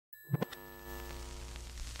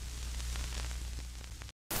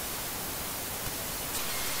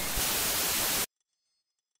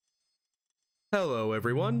Hello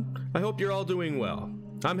everyone, I hope you're all doing well.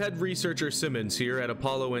 I'm head researcher Simmons here at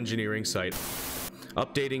Apollo Engineering Site,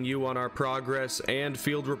 updating you on our progress and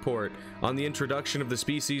field report on the introduction of the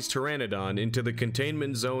species Pteranodon into the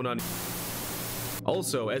containment zone on.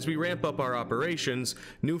 Also, as we ramp up our operations,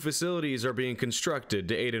 new facilities are being constructed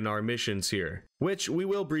to aid in our missions here, which we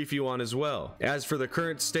will brief you on as well. As for the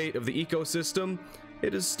current state of the ecosystem,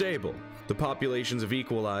 it is stable. The populations have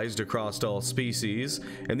equalized across all species,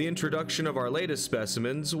 and the introduction of our latest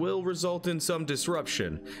specimens will result in some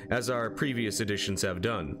disruption, as our previous editions have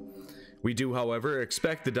done. We do, however,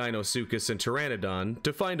 expect the Deinosuchus and Pteranodon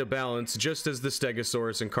to find a balance just as the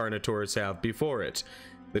Stegosaurus and Carnotaurus have before it.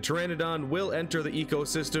 The Pteranodon will enter the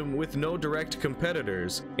ecosystem with no direct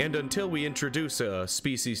competitors, and until we introduce a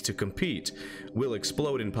species to compete, will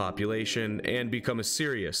explode in population and become a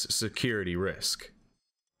serious security risk.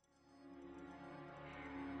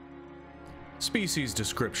 Species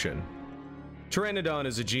description. Pteranodon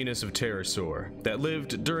is a genus of pterosaur that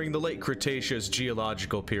lived during the late Cretaceous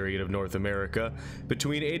geological period of North America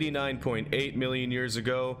between 89.8 million years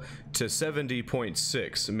ago to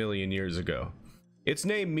 70.6 million years ago. Its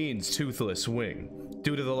name means toothless wing,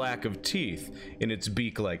 due to the lack of teeth in its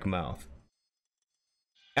beak-like mouth.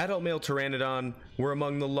 Adult male Pteranodon were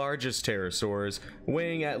among the largest pterosaurs,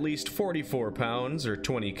 weighing at least 44 pounds or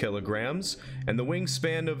 20 kilograms, and the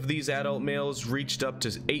wingspan of these adult males reached up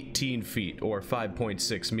to 18 feet or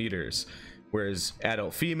 5.6 meters, whereas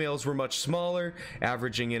adult females were much smaller,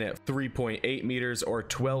 averaging in at 3.8 meters or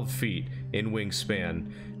 12 feet in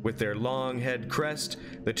wingspan. With their long head crest,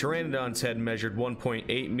 the Pteranodon's head measured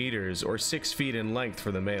 1.8 meters or 6 feet in length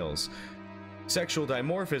for the males. Sexual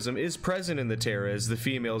dimorphism is present in the Ptera as the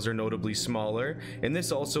females are notably smaller, and this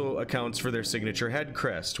also accounts for their signature head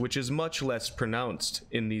crest, which is much less pronounced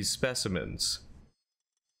in these specimens.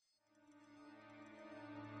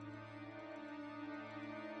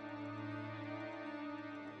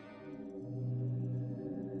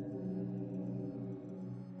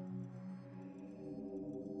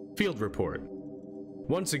 Field report.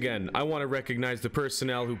 Once again, I want to recognize the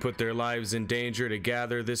personnel who put their lives in danger to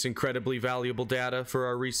gather this incredibly valuable data for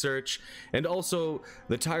our research, and also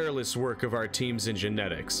the tireless work of our teams in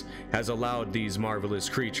genetics has allowed these marvelous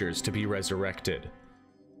creatures to be resurrected.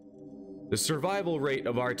 The survival rate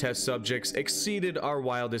of our test subjects exceeded our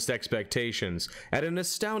wildest expectations at an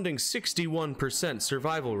astounding 61%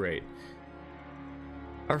 survival rate.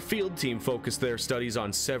 Our field team focused their studies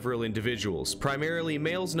on several individuals, primarily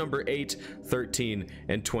males number 8, 13,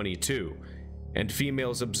 and 22, and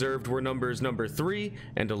females observed were numbers number 3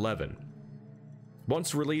 and 11.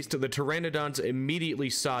 Once released, the Pteranodons immediately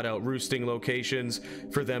sought out roosting locations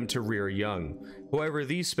for them to rear young. However,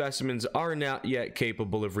 these specimens are not yet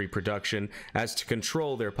capable of reproduction as to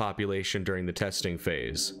control their population during the testing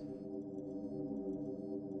phase.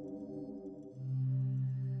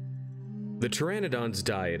 The Pteranodon's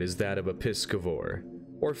diet is that of a piscivore,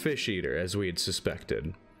 or fish eater as we had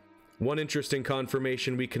suspected. One interesting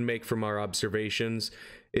confirmation we can make from our observations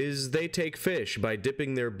is they take fish by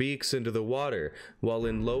dipping their beaks into the water while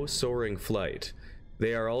in low soaring flight.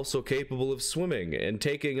 They are also capable of swimming and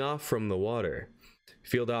taking off from the water.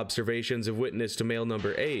 Field observations have witnessed male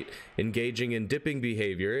number 8 engaging in dipping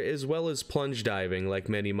behavior as well as plunge diving like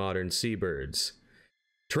many modern seabirds.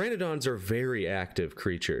 Pteranodons are very active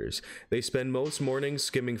creatures. They spend most mornings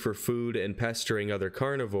skimming for food and pestering other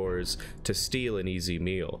carnivores to steal an easy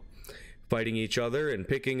meal. Fighting each other and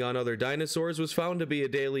picking on other dinosaurs was found to be a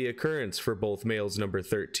daily occurrence for both males number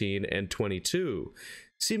 13 and 22,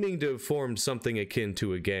 seeming to have formed something akin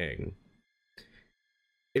to a gang.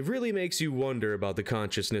 It really makes you wonder about the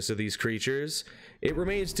consciousness of these creatures. It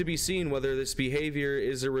remains to be seen whether this behavior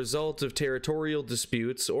is a result of territorial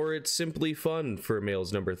disputes or it's simply fun for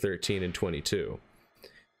males number 13 and 22.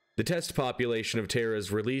 The test population of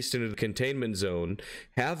Pteras released into the containment zone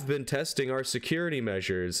have been testing our security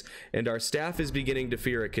measures, and our staff is beginning to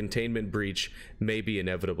fear a containment breach may be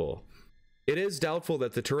inevitable. It is doubtful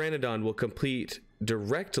that the Pteranodon will compete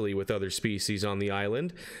directly with other species on the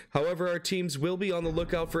island. However, our teams will be on the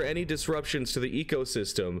lookout for any disruptions to the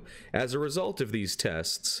ecosystem as a result of these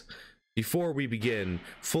tests before we begin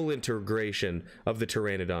full integration of the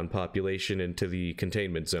Pteranodon population into the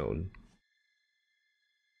containment zone.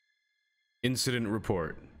 Incident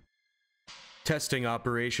report. Testing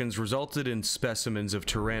operations resulted in specimens of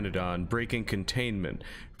Pteranodon breaking containment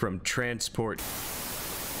from transport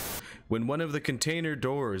when one of the container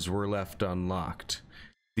doors were left unlocked.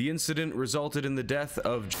 The incident resulted in the death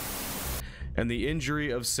of and the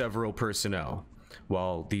injury of several personnel.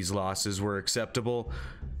 While these losses were acceptable,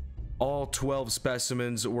 All 12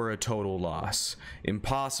 specimens were a total loss,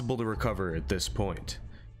 impossible to recover at this point.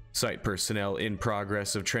 Site personnel in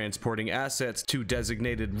progress of transporting assets to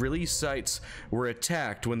designated release sites were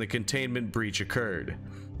attacked when the containment breach occurred.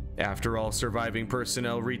 After all surviving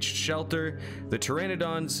personnel reached shelter, the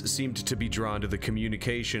Pteranodons seemed to be drawn to the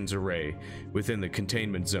communications array within the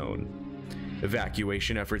containment zone.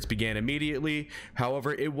 Evacuation efforts began immediately,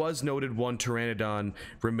 however, it was noted one Pteranodon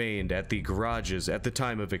remained at the garages at the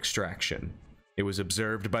time of extraction. It was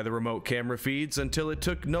observed by the remote camera feeds until it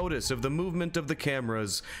took notice of the movement of the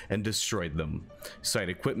cameras and destroyed them. Site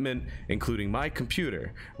equipment, including my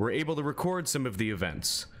computer, were able to record some of the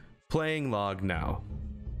events. Playing log now.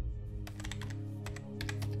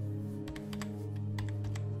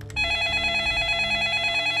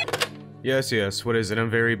 Yes, what is it?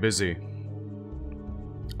 I'm very busy.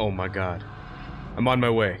 Oh my god. I'm on my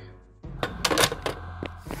way.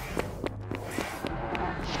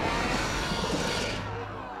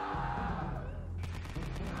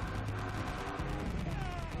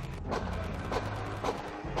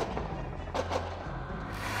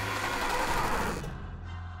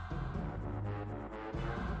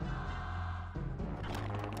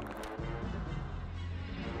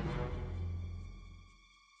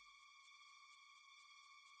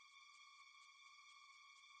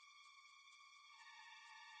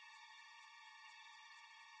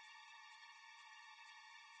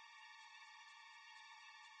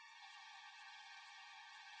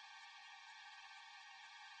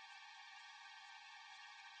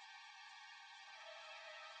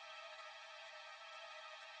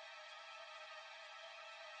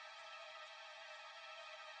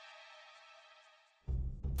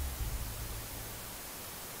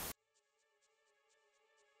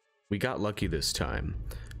 We got lucky this time,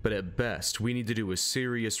 but at best, we need to do a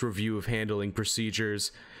serious review of handling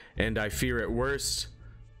procedures, and I fear at worst,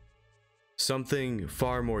 something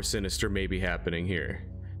far more sinister may be happening here.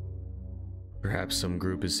 Perhaps some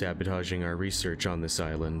group is sabotaging our research on this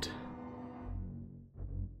island.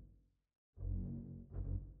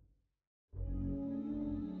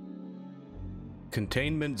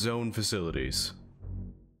 Containment zone facilities.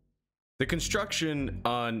 The construction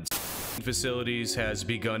on facilities has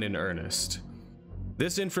begun in earnest.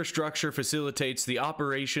 This infrastructure facilitates the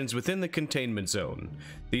operations within the containment zone.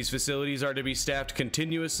 These facilities are to be staffed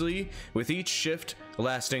continuously, with each shift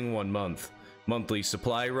lasting 1 month. Monthly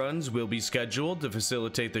supply runs will be scheduled to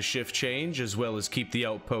facilitate the shift change as well as keep the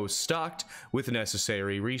outpost stocked with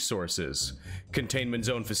necessary resources. Containment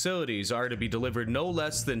zone facilities are to be delivered no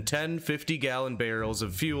less than 10 50-gallon barrels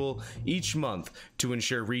of fuel each month to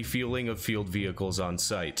ensure refueling of field vehicles on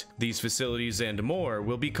site. These facilities and more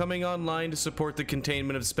will be coming online to support the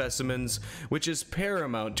containment of specimens, which is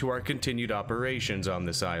paramount to our continued operations on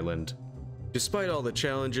this island. Despite all the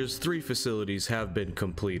challenges, 3 facilities have been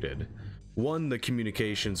completed. 1. The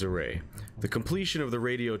communications array. The completion of the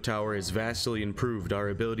radio tower has vastly improved our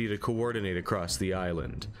ability to coordinate across the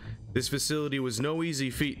island. This facility was no easy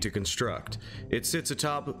feat to construct. It sits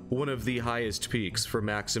atop one of the highest peaks for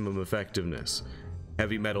maximum effectiveness.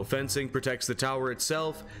 Heavy metal fencing protects the tower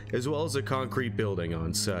itself, as well as a concrete building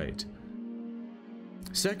on site.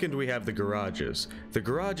 Second, we have the garages. The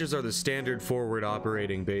garages are the standard forward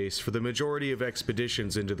operating base for the majority of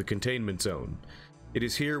expeditions into the containment zone. It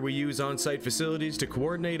is here we use on-site facilities to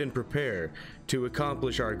coordinate and prepare to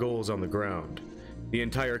accomplish our goals on the ground. The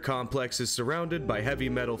entire complex is surrounded by heavy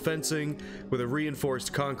metal fencing with a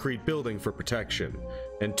reinforced concrete building for protection,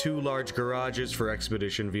 and 2 large garages for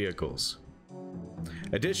expedition vehicles.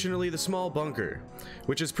 Additionally, the small bunker,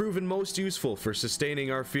 which has proven most useful for sustaining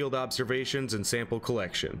our field observations and sample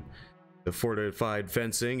collection. The fortified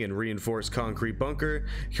fencing and reinforced concrete bunker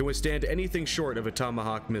can withstand anything short of a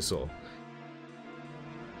Tomahawk missile.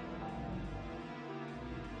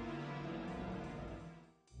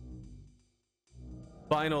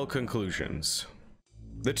 Final conclusions.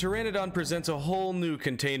 The Pteranodon presents a whole new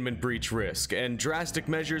containment breach risk, and drastic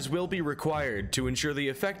measures will be required to ensure the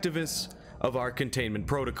effectiveness of our containment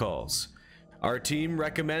protocols. Our team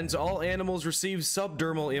recommends all animals receive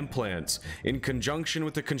subdermal implants in conjunction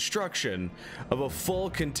with the construction of a full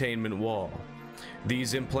containment wall.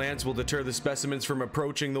 These implants will deter the specimens from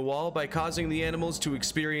approaching the wall by causing the animals to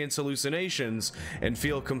experience hallucinations and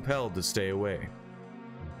feel compelled to stay away.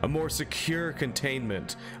 A more secure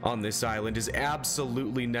containment on this island is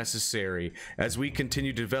absolutely necessary as we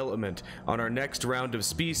continue development on our next round of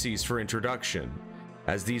species for introduction.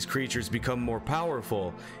 As these creatures become more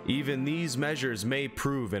powerful, even these measures may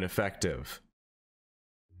prove ineffective.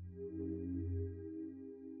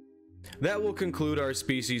 That will conclude our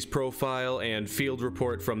species profile and field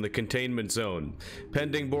report from the containment zone.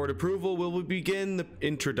 Pending board approval, we will begin the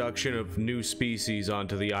introduction of new species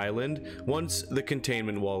onto the island once the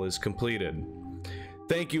containment wall is completed.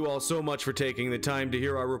 Thank you all so much for taking the time to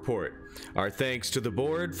hear our report. Our thanks to the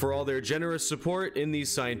board for all their generous support in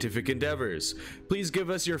these scientific endeavors. Please give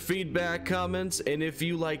us your feedback, comments, and if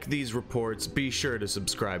you like these reports, be sure to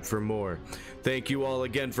subscribe for more. Thank you all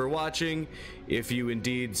again for watching. If you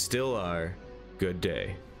indeed still are, good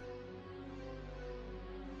day.